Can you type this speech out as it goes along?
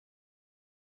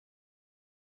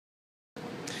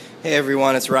Hey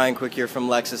everyone, it's Ryan Quick here from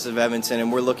Lexus of Edmonton,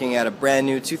 and we're looking at a brand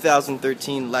new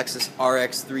 2013 Lexus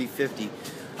RX 350.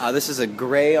 This is a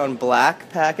gray on black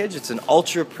package. It's an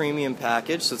ultra premium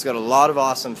package, so it's got a lot of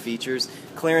awesome features: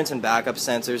 clearance and backup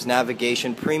sensors,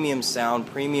 navigation, premium sound,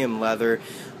 premium leather,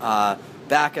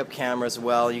 backup camera as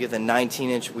well. You get the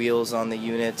 19-inch wheels on the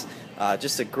unit.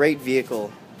 Just a great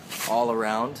vehicle all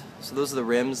around. So those are the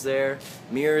rims there,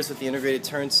 mirrors with the integrated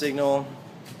turn signal,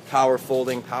 power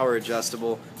folding, power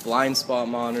adjustable, blind spot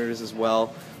monitors as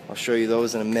well. I'll show you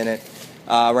those in a minute.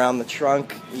 Around the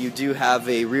trunk you do have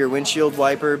a rear windshield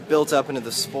wiper built up into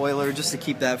the spoiler just to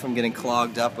keep that from getting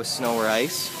clogged up with snow or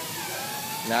ice,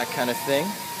 and that kind of thing.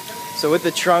 So with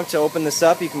the trunk, to open this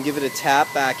up, you can give it a tap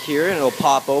back here and it'll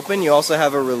pop open. You also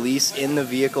have a release in the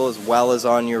vehicle as well as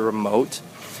on your remote.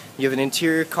 You have an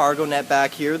interior cargo net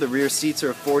back here. The rear seats are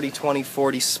a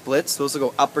 40-20-40 splits. Those will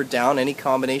go up or down, any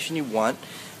combination you want.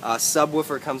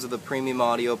 Subwoofer comes with a premium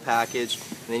audio package,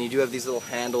 and then you do have these little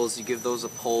handles. You give those a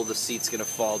pull, the seat's going to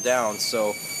fall down,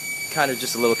 so kind of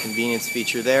just a little convenience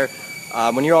feature there.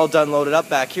 When you're all done loaded up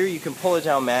back here, you can pull it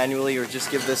down manually or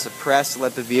just give this a press to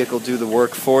let the vehicle do the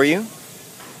work for you.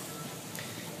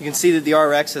 You can see that the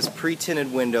RX has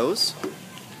pre-tinted windows.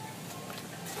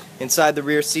 Inside the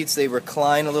rear seats, they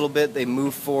recline a little bit, they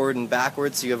move forward and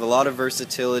backwards, so you have a lot of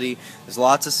versatility. There's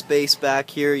lots of space back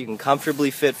here. You can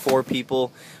comfortably fit 4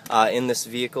 people in this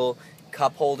vehicle.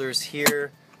 Cup holders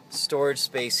here, storage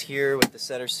space here with the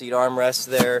center seat armrest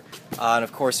there, and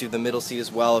of course you have the middle seat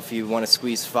as well if you want to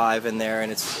squeeze 5 in there.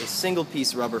 And it's a single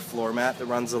piece rubber floor mat that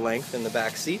runs the length in the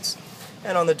back seats.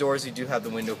 And on the doors you do have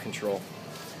the window control.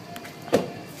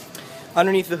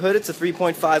 Underneath the hood, it's a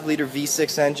 3.5-liter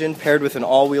V6 engine paired with an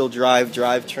all-wheel drive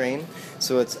drivetrain,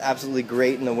 so it's absolutely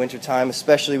great in the wintertime,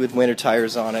 especially with winter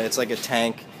tires on it. It's like a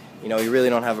tank. You know, you really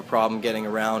don't have a problem getting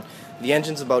around. The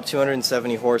engine's about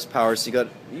 270 horsepower, so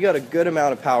you got a good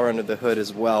amount of power under the hood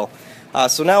as well.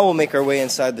 So now we'll make our way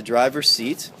inside the driver's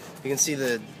seat. You can see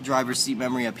the driver's seat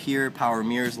memory up here, power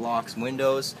mirrors, locks,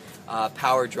 windows,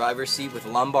 power driver's seat with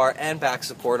lumbar and back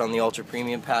support on the Ultra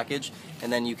Premium package, and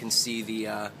then you can see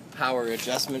the power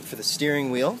adjustment for the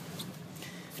steering wheel.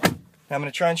 Now I'm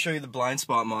going to try and show you the blind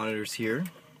spot monitors here.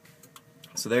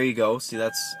 So there you go. See,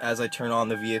 that's as I turn on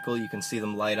the vehicle, you can see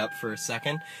them light up for a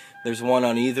second. There's one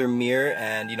on either mirror,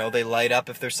 and you know, they light up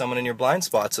if there's someone in your blind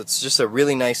spot. So it's just a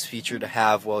really nice feature to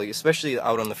have, well, especially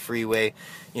out on the freeway,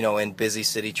 you know, in busy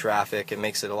city traffic. It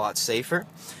makes it a lot safer.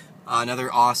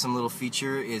 Another awesome little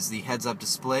feature is the heads-up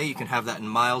display. You can have that in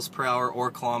miles per hour or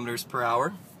kilometers per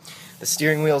hour. The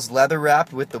steering wheel is leather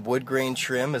wrapped with the wood grain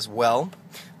trim as well.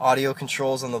 Audio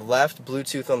controls on the left,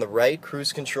 Bluetooth on the right,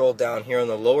 cruise control down here on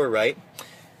the lower right.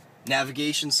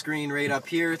 Navigation screen right up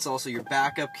here. It's also your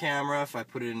backup camera if I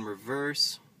put it in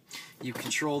reverse. You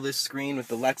control this screen with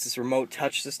the Lexus remote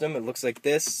touch system. It looks like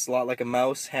this. It's a lot like a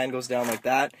mouse. Hand goes down like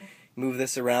that. Move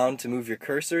this around to move your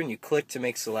cursor, and you click to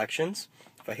make selections.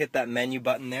 If I hit that menu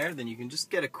button there, then you can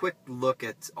just get a quick look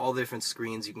at all the different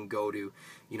screens you can go to.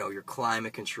 You know, your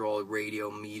climate control, radio,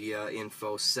 media,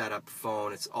 info, setup,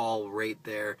 phone. It's all right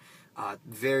there.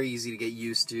 Very easy to get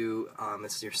used to.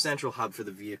 It's your central hub for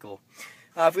the vehicle.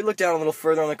 If we look down a little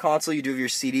further on the console, you do have your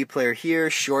CD player here,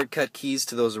 shortcut keys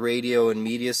to those radio and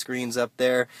media screens up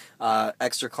there,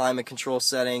 extra climate control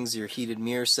settings, your heated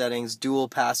mirror settings, dual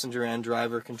passenger and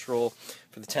driver control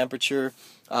for the temperature.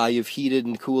 You have heated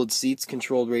and cooled seats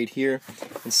controlled right here.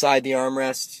 Inside the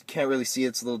armrest, you can't really see it,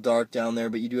 it's a little dark down there,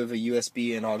 but you do have a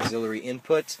USB and auxiliary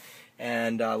input,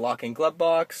 and lock and glove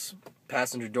box,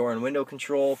 passenger door and window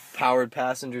control, powered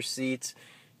passenger seat,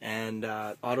 and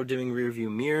auto-dimming rear view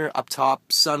mirror. Up top,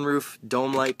 sunroof,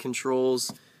 dome light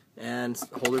controls, and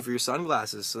holder for your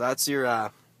sunglasses. So that's your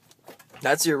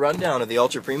rundown of the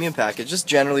Ultra Premium package. Just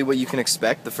generally what you can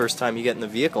expect the first time you get in the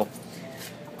vehicle.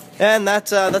 And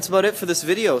that's about it for this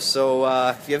video. So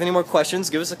if you have any more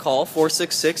questions, give us a call,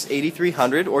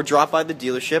 466-8300, or drop by the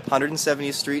dealership,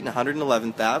 170th Street and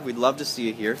 111th Ave. We'd love to see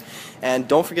you here. And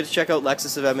don't forget to check out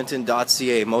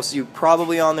lexusofedmonton.ca. Most of you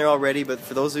probably on there already, but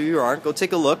for those of you who aren't, go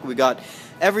take a look. We got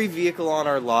every vehicle on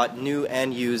our lot, new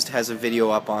and used, has a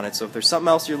video up on it. So if there's something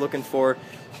else you're looking for,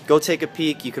 go take a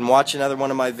peek. You can watch another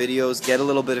one of my videos, get a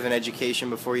little bit of an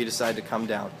education before you decide to come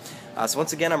down. So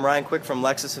once again, I'm Ryan Quick from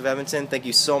Lexus of Edmonton. Thank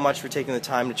you so much for taking the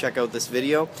time to check out this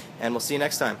video, and we'll see you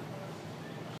next time.